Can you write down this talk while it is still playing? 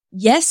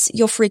Yes,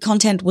 your free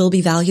content will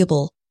be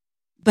valuable,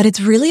 but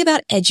it's really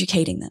about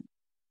educating them.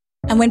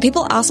 And when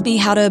people ask me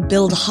how to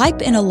build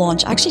hype in a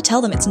launch, I actually tell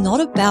them it's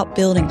not about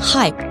building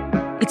hype.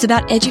 It's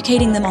about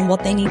educating them on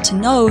what they need to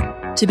know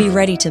to be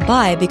ready to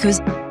buy, because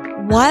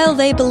while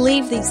they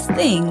believe these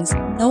things,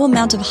 no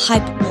amount of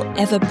hype will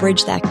ever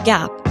bridge that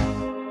gap.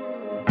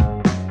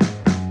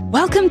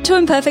 Welcome to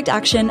Imperfect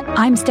Action.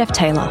 I'm Steph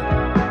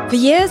Taylor. For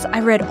years,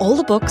 I read all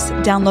the books,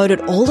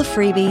 downloaded all the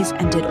freebies,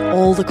 and did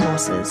all the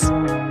courses.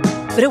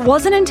 But it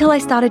wasn't until I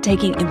started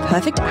taking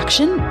imperfect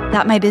action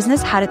that my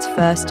business had its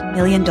first $1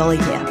 million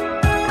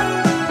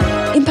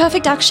year.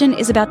 Imperfect action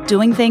is about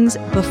doing things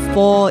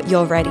before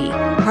you're ready,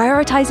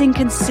 prioritizing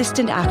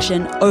consistent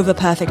action over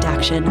perfect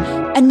action,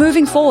 and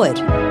moving forward,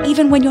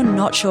 even when you're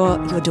not sure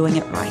you're doing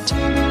it right.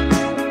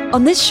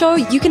 On this show,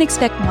 you can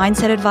expect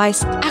mindset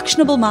advice,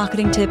 actionable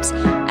marketing tips,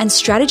 and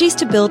strategies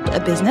to build a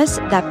business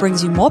that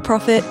brings you more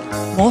profit,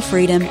 more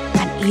freedom,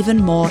 and even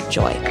more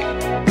joy.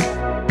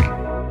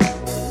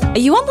 Are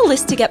you on the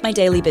list to get my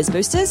daily Biz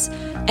Boosters?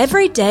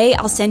 Every day,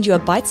 I'll send you a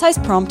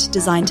bite-sized prompt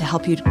designed to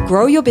help you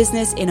grow your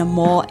business in a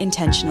more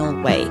intentional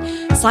way.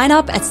 Sign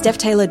up at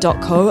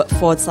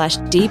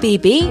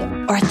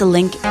stephtaylor.co/DBB or at the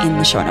link in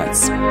the show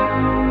notes.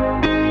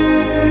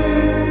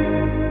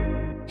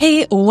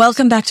 Hey,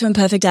 welcome back to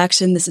Imperfect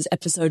Action. This is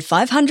episode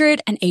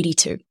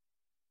 582.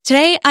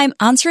 Today, I'm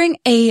answering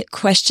a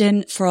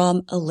question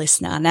from a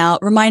listener. Now,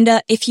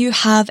 reminder, if you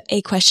have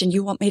a question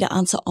you want me to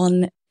answer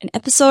on an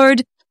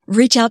episode,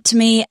 reach out to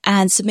me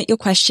and submit your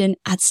question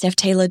at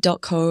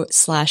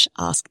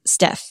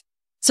stephtaylor.co/asksteph.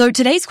 So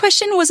today's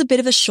question was a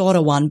bit of a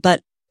shorter one,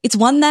 but it's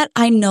one that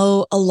I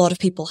know a lot of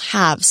people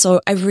have.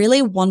 So I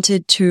really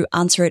wanted to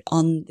answer it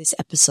on this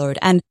episode.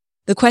 And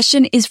the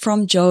question is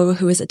from Joe,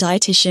 who is a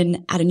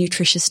dietitian at a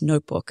nutritious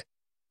notebook.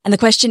 And the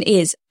question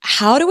is,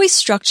 how do we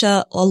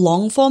structure a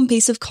long form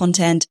piece of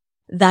content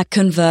that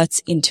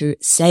converts into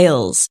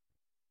sales?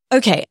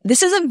 Okay,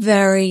 this is a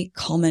very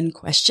common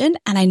question,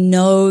 and I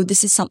know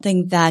this is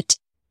something that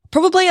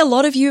probably a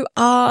lot of you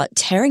are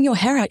tearing your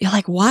hair out. You're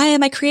like, why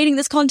am I creating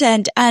this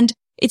content? And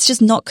it's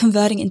just not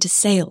converting into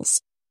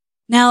sales.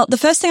 Now, the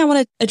first thing I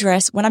want to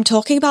address when I'm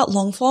talking about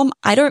long form,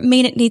 I don't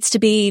mean it needs to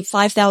be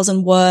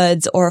 5,000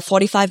 words or a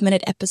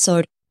 45-minute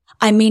episode.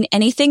 I mean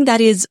anything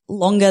that is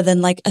longer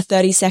than like a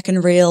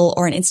 30-second reel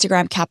or an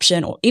Instagram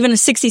caption or even a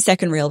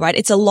 60-second reel, right?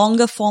 It's a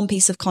longer form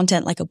piece of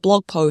content like a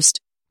blog post,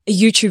 a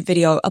YouTube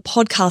video, a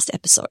podcast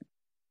episode.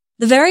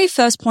 The very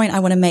first point I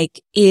want to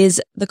make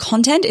is the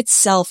content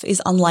itself is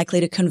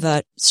unlikely to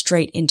convert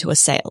straight into a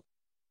sale.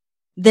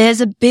 There's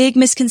a big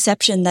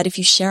misconception that if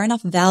you share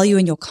enough value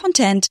in your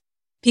content,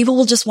 people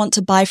will just want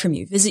to buy from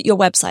you, visit your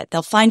website,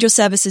 they'll find your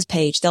services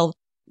page, they'll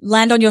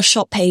land on your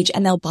shop page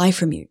and they'll buy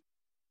from you.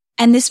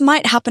 And this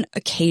might happen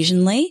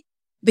occasionally,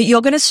 but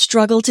you're going to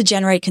struggle to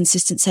generate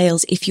consistent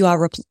sales if you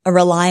are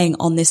relying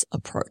on this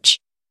approach.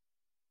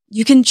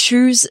 You can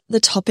choose the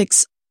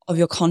topics of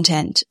your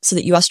content so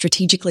that you are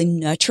strategically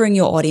nurturing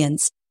your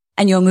audience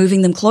and you're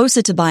moving them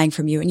closer to buying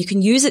from you. And you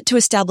can use it to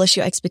establish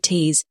your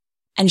expertise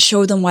and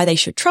show them why they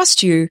should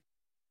trust you.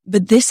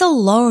 But this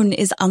alone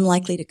is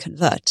unlikely to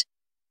convert.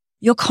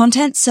 Your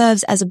content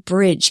serves as a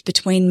bridge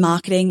between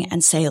marketing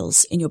and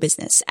sales in your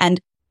business. And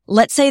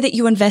let's say that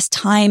you invest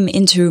time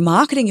into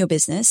marketing your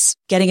business,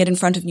 getting it in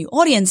front of new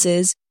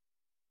audiences.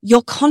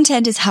 Your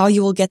content is how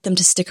you will get them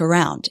to stick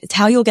around. It's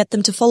how you'll get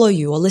them to follow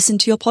you or listen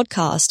to your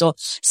podcast or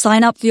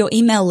sign up for your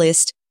email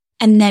list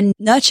and then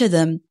nurture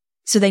them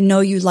so they know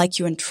you, like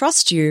you, and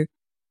trust you,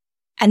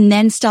 and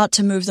then start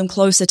to move them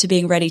closer to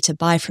being ready to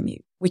buy from you,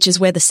 which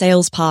is where the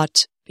sales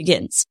part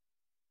begins.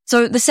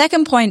 So the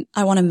second point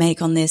I want to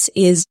make on this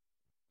is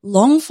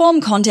long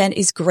form content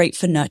is great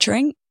for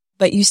nurturing,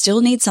 but you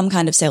still need some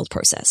kind of sales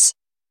process.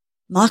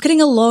 Marketing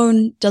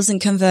alone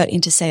doesn't convert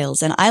into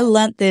sales. And I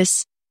learned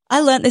this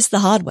the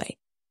hard way.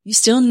 You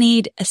still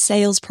need a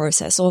sales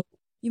process, or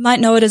you might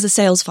know it as a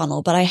sales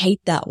funnel, but I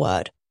hate that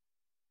word.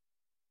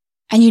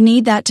 And you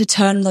need that to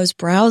turn those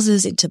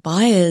browsers into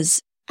buyers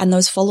and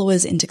those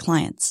followers into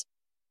clients.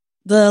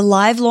 The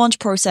live launch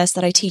process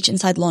that I teach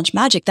inside Launch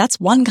Magic, that's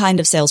one kind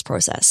of sales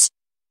process.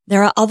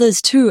 There are others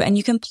too, and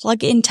you can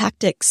plug in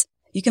tactics.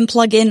 You can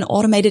plug in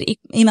automated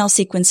email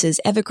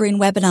sequences, evergreen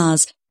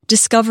webinars,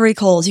 discovery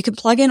calls. You can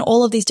plug in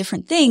all of these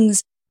different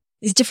things,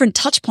 these different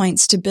touch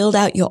points to build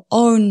out your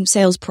own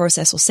sales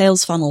process or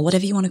sales funnel,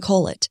 whatever you want to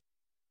call it.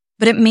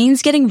 But it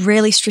means getting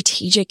really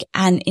strategic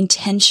and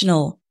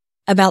intentional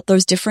about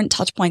those different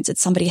touch points that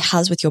somebody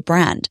has with your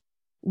brand.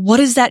 What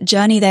is that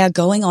journey they are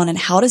going on, and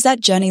how does that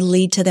journey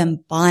lead to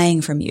them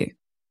buying from you?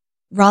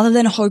 Rather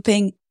than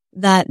hoping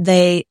that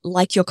they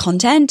like your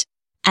content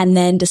and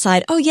then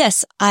decide, oh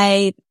yes,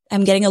 I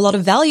am getting a lot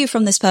of value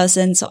from this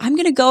person, so I'm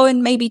going to go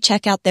and maybe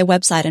check out their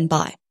website and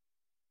buy.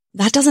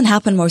 That doesn't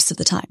happen most of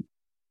the time.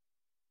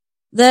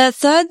 The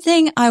third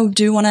thing I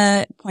do want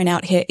to point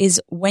out here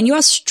is when you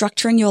are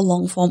structuring your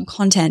long form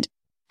content,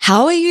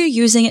 how are you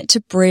using it to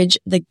bridge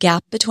the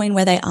gap between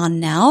where they are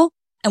now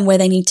and where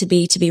they need to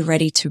be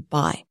ready to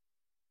buy?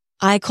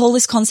 I call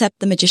this concept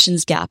the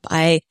magician's gap.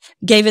 I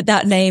gave it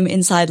that name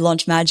inside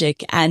Launch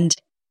Magic, and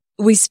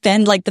we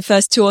spend like the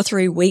first 2 or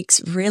 3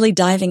 weeks really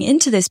diving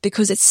into this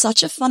because it's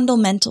such a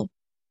fundamental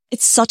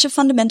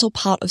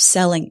part of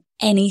selling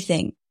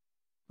anything,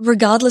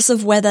 regardless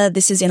of whether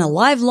this is in a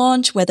live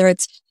launch, whether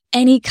it's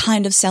any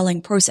kind of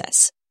selling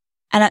process.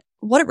 And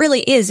what it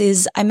really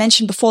is I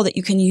mentioned before that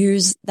you can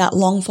use that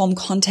long form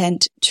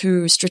content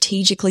to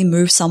strategically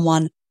move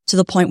someone to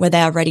the point where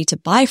they are ready to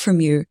buy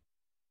from you.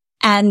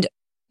 And,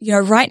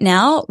 right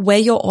now where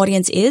your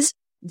audience is,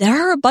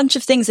 there are a bunch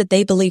of things that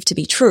they believe to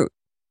be true.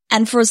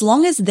 And for as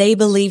long as they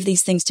believe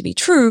these things to be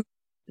true,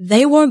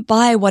 they won't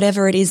buy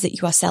whatever it is that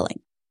you are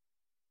selling.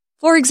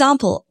 For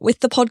example, with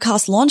the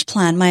podcast launch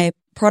plan, my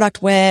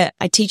product where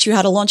I teach you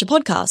how to launch a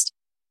podcast,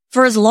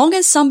 for as long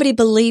as somebody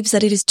believes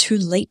that it is too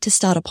late to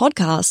start a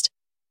podcast,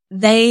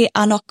 they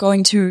are not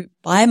going to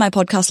buy my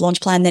podcast launch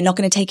plan. They're not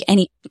going to take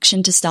any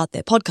action to start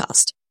their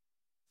podcast.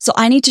 So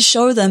I need to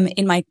show them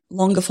in my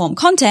longer form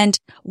content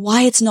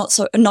why it's not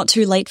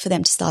too late for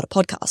them to start a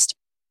podcast.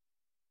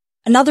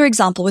 Another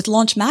example with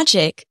Launch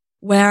Magic,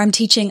 where I'm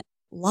teaching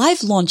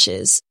live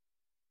launches,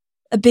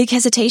 a big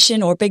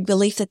hesitation or big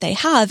belief that they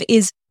have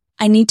is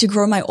I need to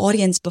grow my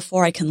audience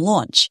before I can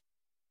launch.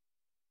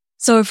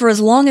 So for as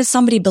long as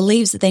somebody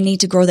believes that they need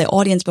to grow their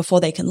audience before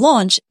they can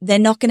launch, they're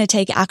not going to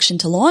take action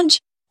to launch,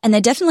 and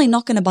they're definitely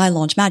not going to buy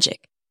Launch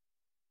Magic.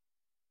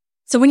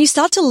 So when you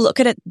start to look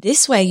at it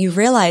this way, you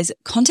realize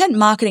content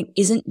marketing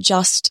isn't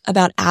just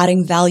about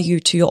adding value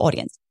to your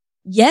audience.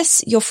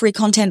 Yes, your free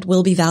content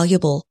will be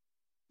valuable,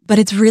 but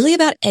it's really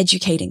about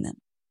educating them.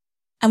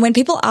 And when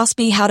people ask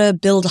me how to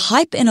build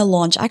hype in a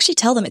launch, I actually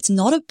tell them it's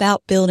not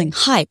about building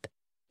hype.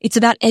 It's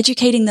about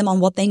educating them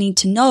on what they need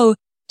to know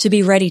to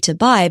be ready to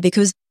buy,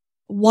 because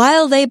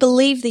while they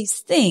believe these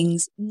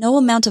things, no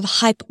amount of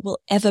hype will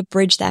ever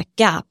bridge that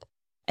gap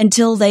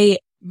until they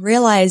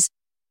realize,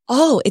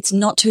 oh, it's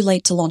not too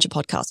late to launch a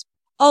podcast.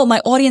 Oh, my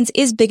audience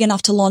is big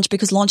enough to launch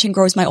because launching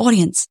grows my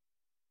audience.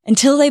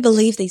 Until they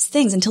believe these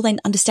things, until they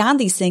understand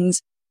these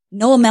things,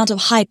 no amount of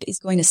hype is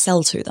going to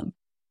sell to them.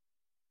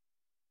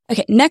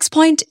 Okay, next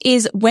point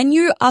is when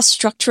you are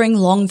structuring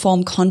long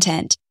form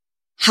content,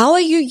 how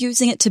are you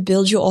using it to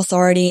build your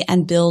authority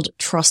and build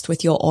trust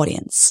with your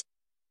audience?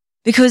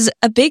 Because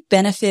a big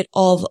benefit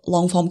of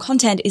long form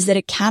content is that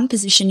it can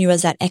position you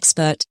as that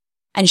expert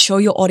and show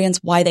your audience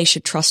why they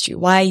should trust you,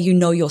 why you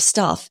know your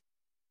stuff.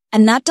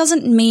 And that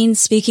doesn't mean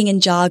speaking in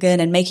jargon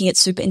and making it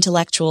super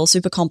intellectual,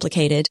 super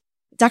complicated.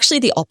 It's actually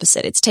the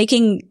opposite. It's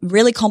taking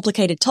really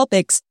complicated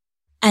topics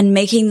and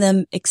making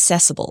them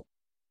accessible.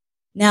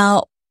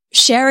 Now,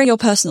 sharing your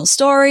personal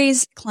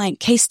stories, client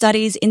case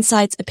studies,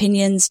 insights,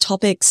 opinions,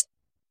 topics,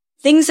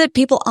 things that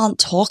people aren't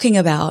talking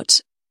about,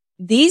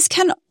 these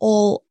can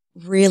all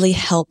really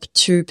help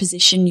to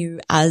position you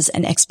as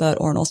an expert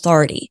or an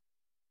authority.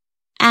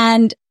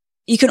 And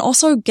you can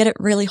also get it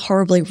really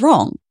horribly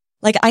wrong.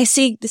 Like I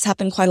see this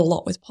happen quite a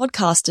lot with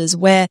podcasters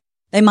where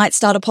they might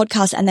start a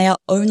podcast and they are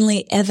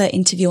only ever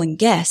interviewing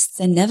guests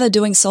and never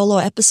doing solo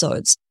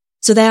episodes.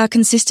 So they are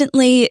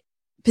consistently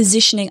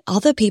positioning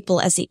other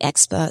people as the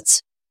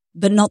experts,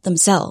 but not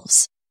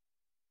themselves.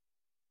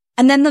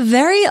 And then the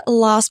very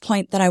last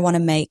point that I want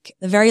to make,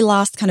 the very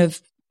last kind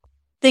of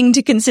thing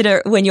to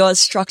consider when you're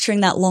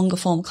structuring that longer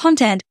form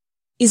content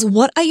is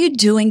what are you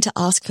doing to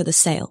ask for the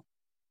sale?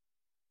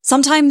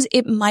 Sometimes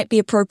it might be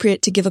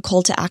appropriate to give a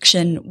call to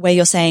action where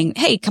you're saying,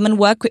 hey, come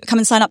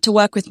and sign up to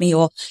work with me,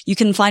 or you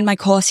can find my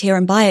course here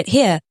and buy it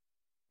here.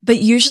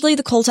 But usually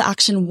the call to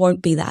action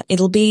won't be that.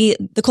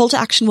 The call to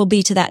action will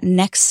be to that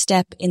next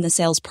step in the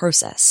sales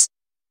process.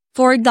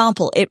 For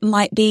example, it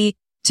might be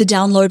to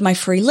download my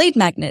free lead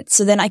magnet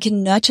so then I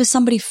can nurture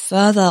somebody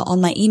further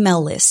on my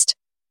email list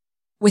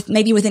with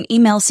an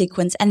email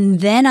sequence, and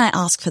then I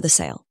ask for the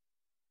sale.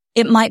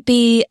 It might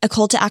be a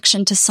call to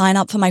action to sign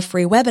up for my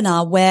free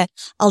webinar where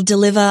I'll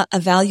deliver a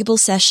valuable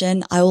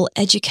session. I will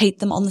educate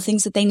them on the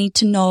things that they need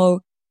to know,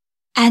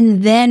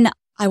 and then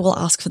I will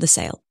ask for the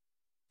sale.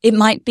 It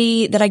might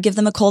be that I give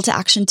them a call to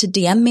action to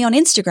DM me on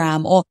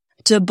Instagram or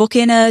to book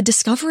in a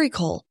discovery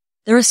call.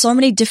 There are so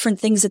many different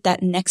things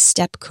that next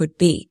step could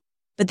be.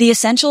 But the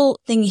essential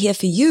thing here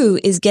for you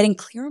is getting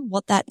clear on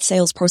what that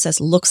sales process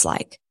looks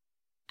like.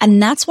 And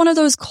that's one of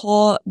those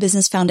core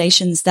business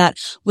foundations that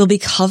we'll be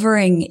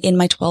covering in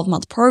my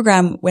 12-month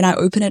program when I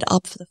open it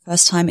up for the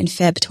first time in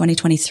Feb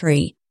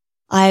 2023.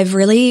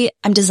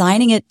 I'm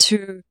designing it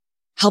to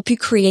help you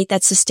create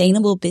that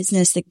sustainable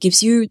business that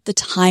gives you the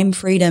time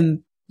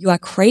freedom you are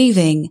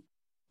craving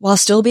while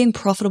still being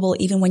profitable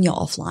even when you're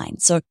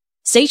offline. So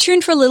stay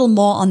tuned for a little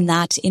more on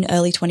that in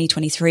early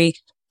 2023.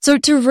 So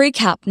to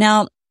recap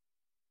now,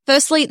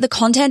 firstly, the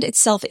content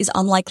itself is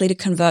unlikely to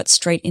convert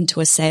straight into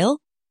a sale,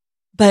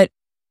 but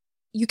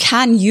you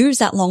can use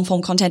that long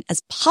form content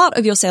as part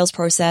of your sales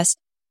process,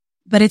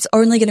 but it's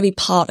only going to be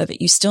part of it.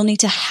 You still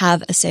need to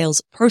have a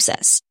sales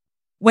process.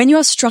 When you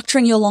are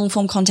structuring your long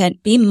form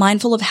content, be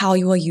mindful of how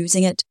you are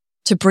using it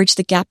to bridge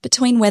the gap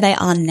between where they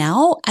are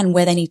now and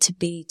where they need to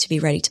be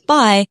ready to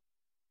buy.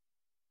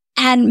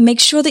 And make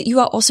sure that you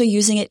are also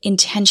using it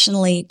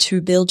intentionally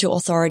to build your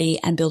authority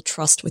and build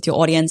trust with your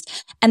audience.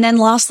 And then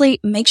lastly,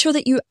 make sure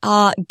that you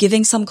are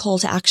giving some call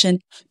to action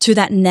to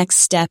that next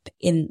step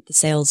in the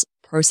sales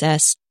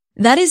process.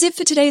 That is it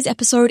for today's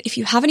episode. If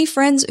you have any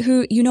friends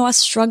who you know are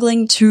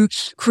struggling to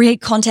create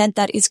content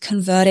that is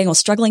converting or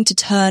struggling to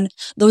turn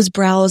those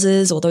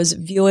browsers or those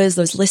viewers,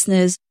 those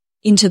listeners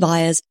into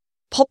buyers,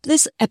 pop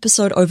this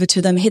episode over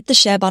to them, hit the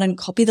share button,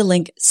 copy the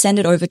link, send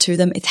it over to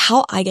them. It's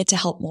how I get to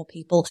help more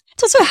people.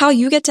 It's also how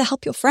you get to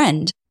help your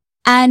friend.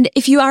 And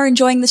if you are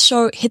enjoying this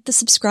show, hit the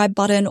subscribe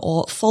button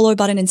or follow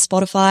button in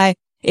Spotify.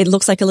 It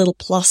looks like a little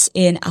plus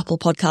in Apple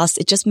Podcasts.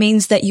 It just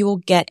means that you will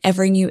get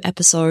every new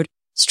episode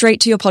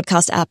straight to your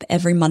podcast app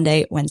every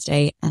Monday,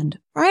 Wednesday, and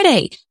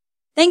Friday.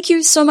 Thank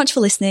you so much for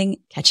listening.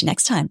 Catch you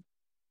next time.